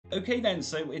Okay then,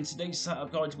 so in today's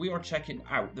setup guide, we are checking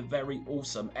out the very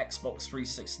awesome Xbox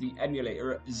 360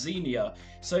 emulator, Xenia.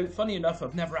 So funny enough,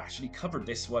 I've never actually covered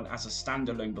this one as a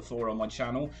standalone before on my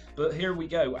channel, but here we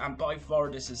go, and by far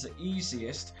this is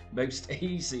the most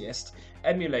easiest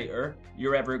emulator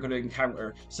you're ever going to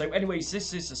encounter. So anyways,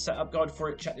 this is the setup guide for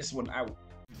it, check this one out.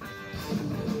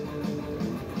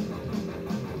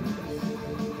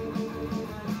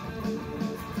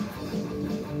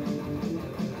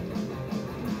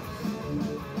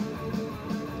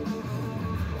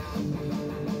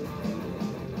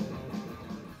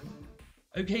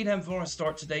 Okay then, before I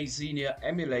start today's Xenia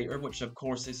emulator, which of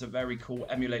course is a very cool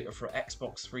emulator for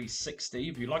Xbox 360.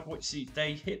 If you like what you see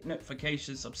today, hit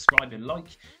notifications, subscribe and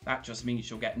like. That just means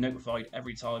you'll get notified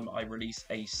every time I release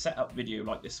a setup video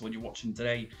like this one you're watching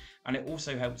today. And it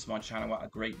also helps my channel out a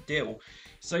great deal.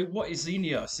 So what is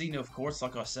Xenia? Xenia, of course,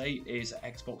 like I say, is an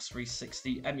Xbox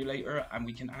 360 emulator, and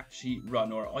we can actually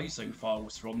run our ISO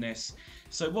files from this.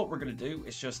 So what we're going to do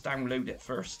is just download it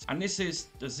first. And this is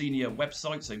the Xenia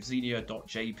website, so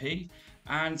xenia.jp.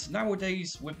 And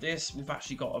nowadays with this, we've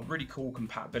actually got a really cool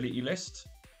compatibility list.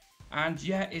 And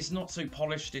yeah, it's not so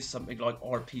polished as something like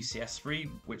RPCS3,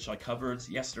 which I covered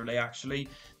yesterday actually,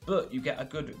 but you get a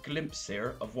good glimpse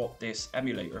here of what this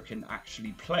emulator can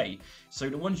actually play. So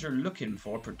the ones you're looking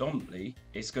for predominantly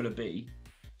is going to be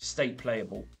stay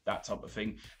playable, that type of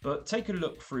thing. But take a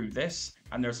look through this,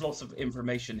 and there's lots of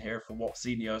information here for what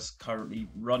Xenia's currently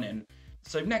running.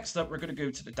 So next up, we're going to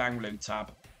go to the download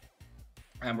tab,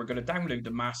 and we're going to download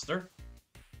the master.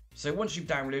 So once you've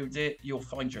downloaded it, you'll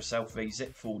find yourself a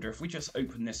zip folder. If we just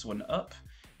open this one up,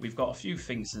 we've got a few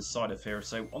things inside of here.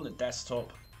 So on the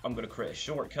desktop, I'm going to create a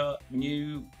shortcut,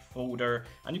 new folder,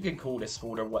 and you can call this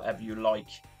folder whatever you like.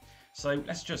 So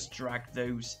let's just drag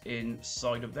those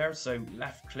inside of there. So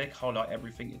left click, highlight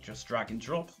everything, and just drag and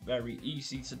drop. Very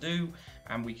easy to do.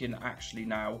 And we can actually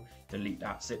now delete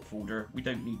that zip folder. We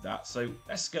don't need that. So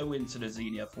let's go into the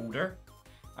Xenia folder.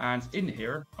 And in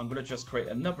here, I'm going to just create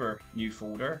another new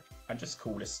folder and just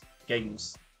call this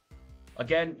games.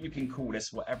 Again, you can call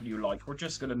this whatever you like. We're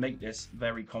just going to make this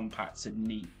very compact and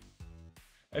neat.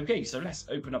 Okay, so let's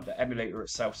open up the emulator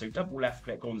itself. So double left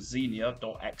click on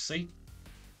xenia.exe.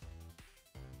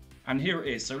 And here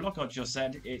it is. So like I just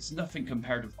said, it's nothing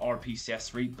compared with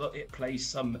RPCS3, but it plays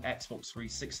some Xbox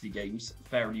 360 games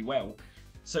fairly well.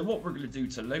 So what we're going to do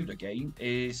to load a game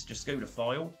is just go to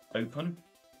File, Open.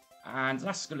 And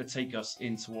that's going to take us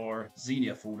into our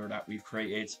Xenia folder that we've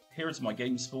created. Here's my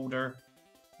games folder.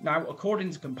 Now, according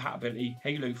to compatibility,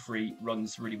 Halo 3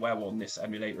 runs really well on this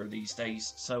emulator these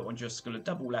days. So I'm just going to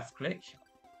double left click.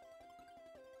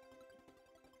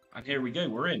 And here we go,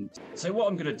 we're in. So what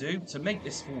I'm going to do to make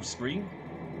this full screen,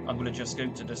 I'm going to just go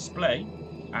to Display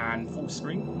and Full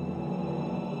Screen.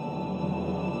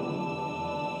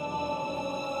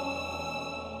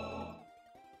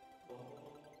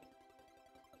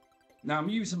 Now I'm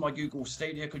using my Google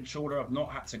Stadia controller. I've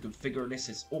not had to configure this,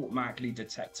 it's automatically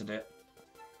detected it.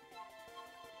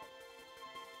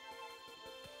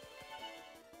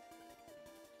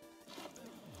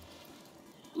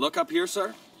 Look up here,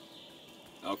 sir.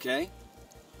 Okay.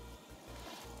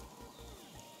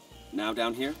 Now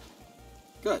down here.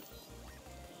 Good.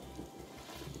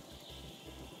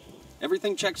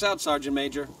 Everything checks out, Sergeant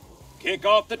Major. Kick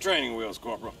off the training wheels,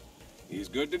 Corporal. He's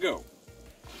good to go.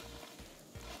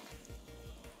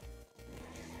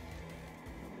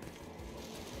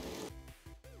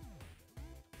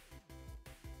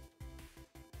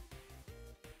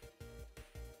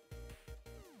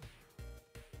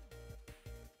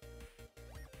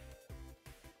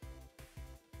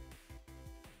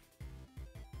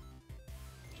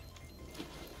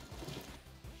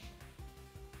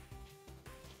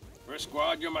 First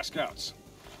squad, you're my scouts.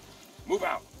 Move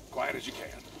out, quiet as you can.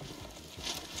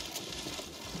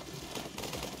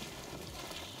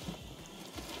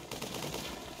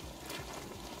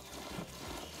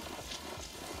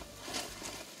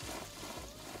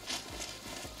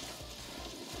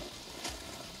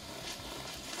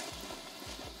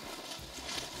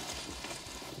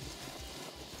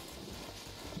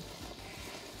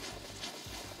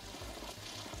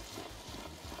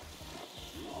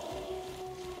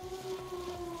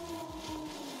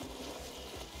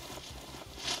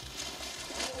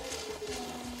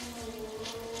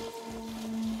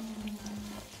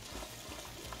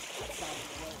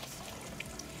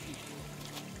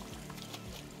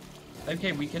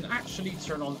 Okay, we can actually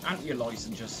turn on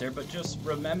anti-aliasing just here, but just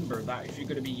remember that if you're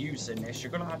going to be using this,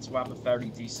 you're going to have a fairly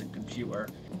decent computer.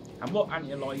 And what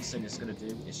anti-aliasing is going to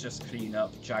do is just clean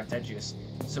up jagged edges.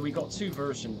 So we got two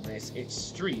versions of this.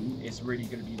 Extreme is really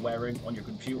going to be wearing on your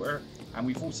computer, and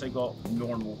we've also got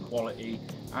normal quality.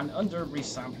 And under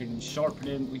resampling and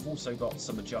sharpening, we've also got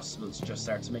some adjustments just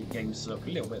there to make games look a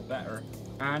little bit better.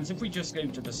 And if we just go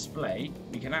to display,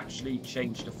 we can actually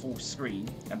change to full screen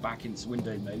and back into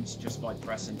window modes just by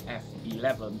pressing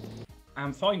F11.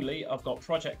 And finally, I've got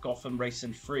Project Gotham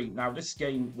Racing 3. Now, this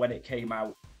game, when it came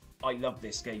out, I loved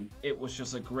this game. It was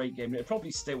just a great game. It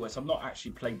probably still is. I've not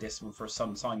actually played this one for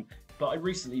some time, but I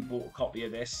recently bought a copy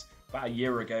of this about a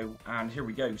year ago, and here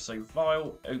we go. So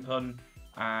File, Open,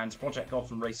 and Project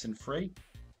Gotham Racing 3.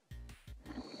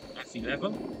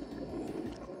 F11.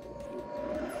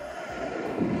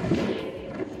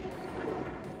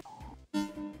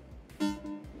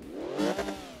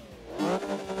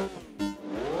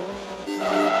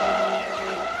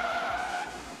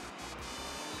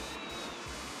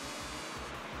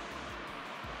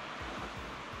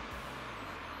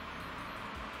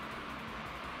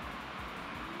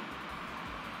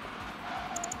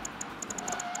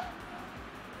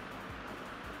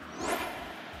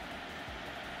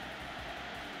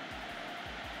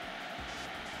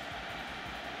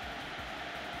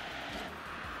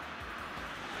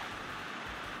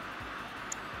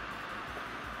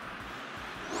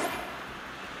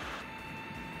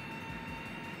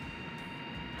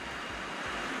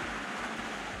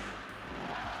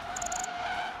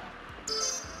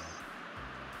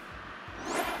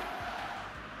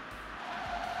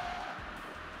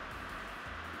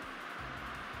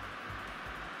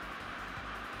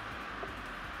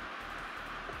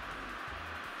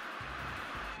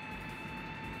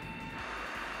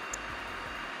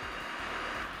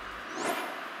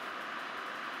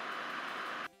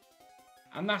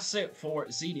 And that's it for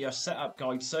Xenia setup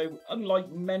guide. So unlike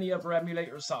many other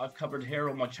emulators that I've covered here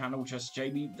on my channel, Just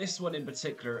Jamie, this one in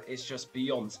particular is just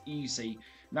beyond easy.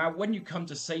 Now, when you come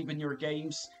to saving your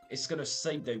games, it's going to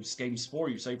save those games for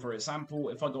you. So for example,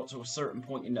 if I got to a certain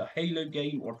point in the Halo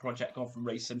game or Project Gotham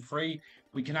Racing 3,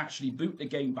 we can actually boot the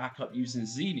game back up using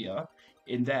Xenia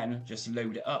and then just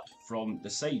load it up from the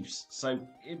saves. So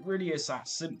it really is that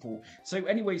simple. So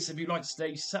anyways, if you like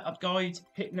today's setup guide,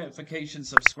 hit notifications,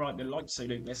 subscribe and like so you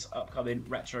don't miss upcoming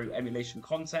retro emulation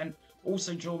content.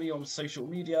 Also join me on social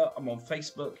media. I'm on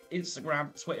Facebook,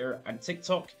 Instagram, Twitter and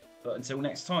TikTok. But until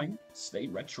next time, stay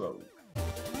retro.